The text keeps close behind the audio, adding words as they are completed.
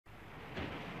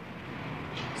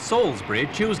Salisbury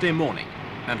Tuesday morning,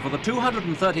 and for the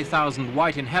 230,000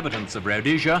 white inhabitants of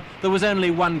Rhodesia, there was only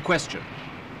one question.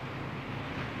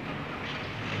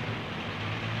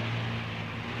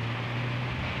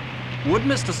 Would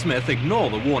Mr. Smith ignore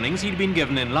the warnings he'd been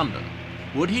given in London?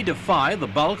 Would he defy the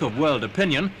bulk of world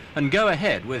opinion and go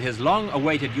ahead with his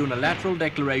long-awaited Unilateral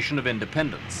Declaration of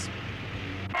Independence?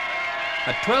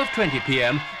 At 12:20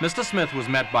 p.m, Mr. Smith was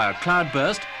met by a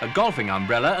cloudburst, a golfing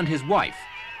umbrella and his wife.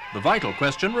 The vital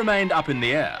question remained up in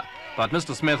the air, but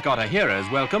Mr. Smith got a hero's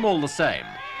welcome all the same.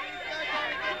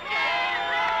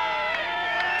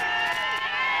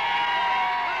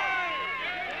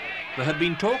 There had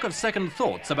been talk of second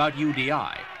thoughts about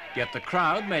UDI, yet the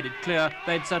crowd made it clear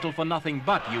they'd settle for nothing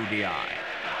but UDI.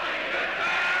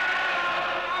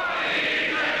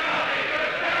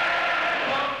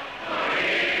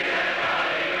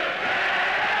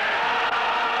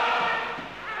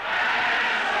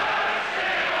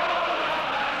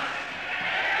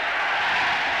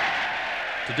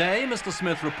 Today, Mr.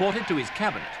 Smith reported to his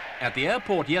cabinet. At the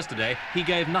airport yesterday, he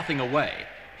gave nothing away.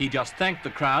 He just thanked the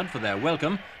crowd for their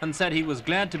welcome and said he was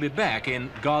glad to be back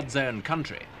in God's own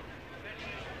country.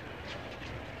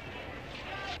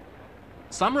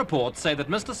 Some reports say that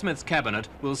Mr. Smith's cabinet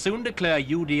will soon declare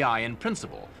UDI in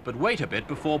principle, but wait a bit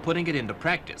before putting it into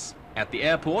practice. At the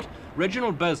airport,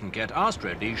 Reginald Bosanquet asked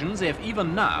Rhodesians if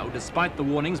even now, despite the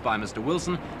warnings by Mr.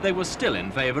 Wilson, they were still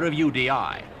in favour of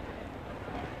UDI.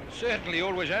 Certainly,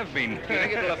 always have been. Do you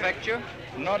think it will affect you?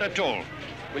 Not at all.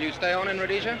 Will you stay on in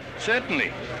Rhodesia?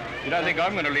 Certainly. You don't think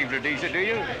I'm going to leave Rhodesia, do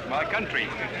you? My country.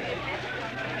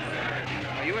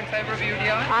 Are you in favour of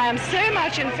UDI? I am so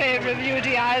much in favour of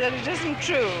UDI that it isn't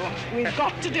true. We've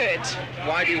got to do it.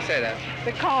 Why do you say that?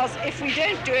 Because if we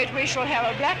don't do it, we shall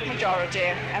have a black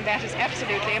majority, and that is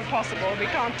absolutely impossible. We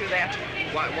can't do that.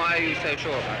 Why are you so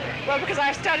sure about that? Well, because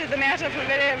I've studied the matter for a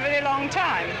very, very long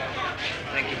time.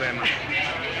 Thank you very much.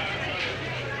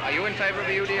 Are you in favour of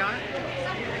the UDI?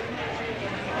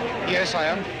 Yes, I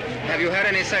am. Have you had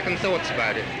any second thoughts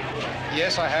about it?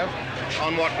 Yes, I have.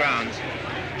 On what grounds?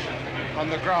 On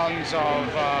the grounds of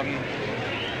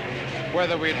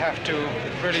whether we'd have to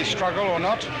really struggle or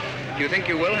not. Do you think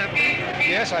you will have to?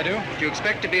 Yes, I do. Do you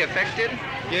expect to be affected?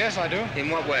 Yes, I do. In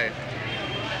what way?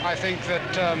 I think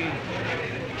that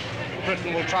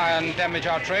Britain will try and damage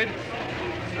our trade.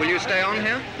 Will you stay on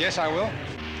here? Yes, I will.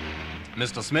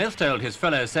 Mr. Smith told his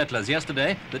fellow settlers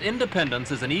yesterday that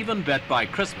independence is an even bet by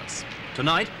Christmas.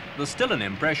 Tonight, there's still an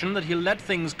impression that he'll let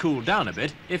things cool down a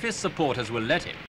bit if his supporters will let him.